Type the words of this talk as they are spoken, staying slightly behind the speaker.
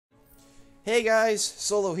Hey guys,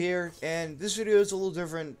 Solo here, and this video is a little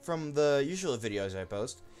different from the usual videos I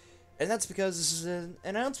post, and that's because this is an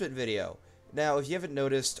announcement video. Now, if you haven't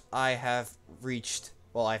noticed, I've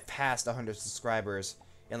passed 100 subscribers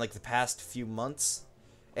in like the past few months,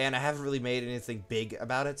 and I haven't really made anything big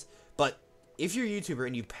about it, but if you're a YouTuber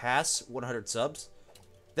and you pass 100 subs,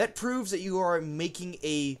 that proves that you are making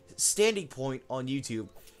a standing point on YouTube,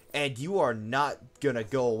 and you are not gonna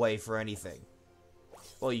go away for anything.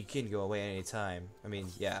 Well, you can go away anytime. I mean,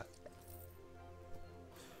 yeah.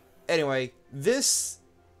 Anyway, this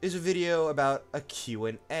is a video about a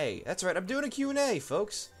Q&A. That's right, I'm doing a Q&A,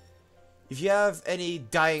 folks. If you have any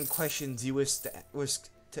dying questions you wish to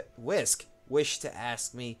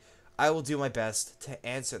ask me, I will do my best to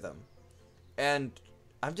answer them. And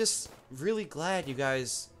I'm just really glad you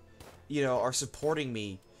guys, are supporting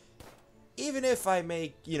me. Even if I'm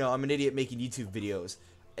an idiot making YouTube videos.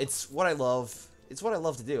 It's what I love. It's what I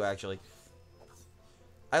love to do, actually.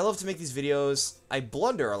 I love to make these videos. I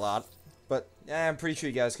blunder a lot, but I'm pretty sure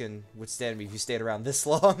you guys can withstand me if you stayed around this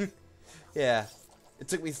long. Yeah. It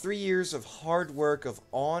took me 3 years of hard work, of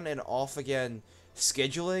on and off again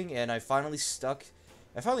scheduling, and I finally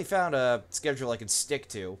found a schedule I can stick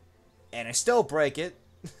to, and I still break it.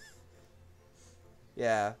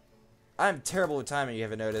 Yeah. I'm terrible with timing, you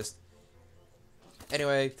haven't noticed.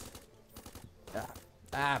 Anyway.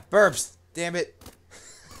 Burps! Damn it.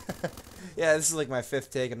 Yeah, this is like my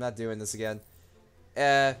 5th take. I'm not doing this again.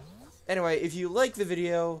 Anyway, if you like the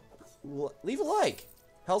video, leave a like.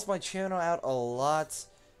 Helps my channel out a lot.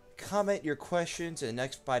 Comment your questions, and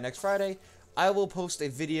by next Friday, I will post a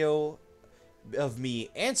video of me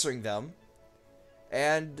answering them.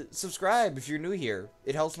 And subscribe if you're new here.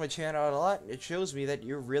 It helps my channel out a lot. It shows me that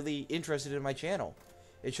you're really interested in my channel.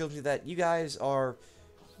 It shows me that you guys are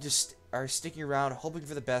sticking around, hoping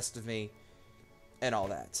for the best of me, and all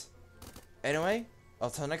that. Anyway,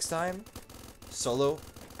 until next time, Solo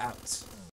out.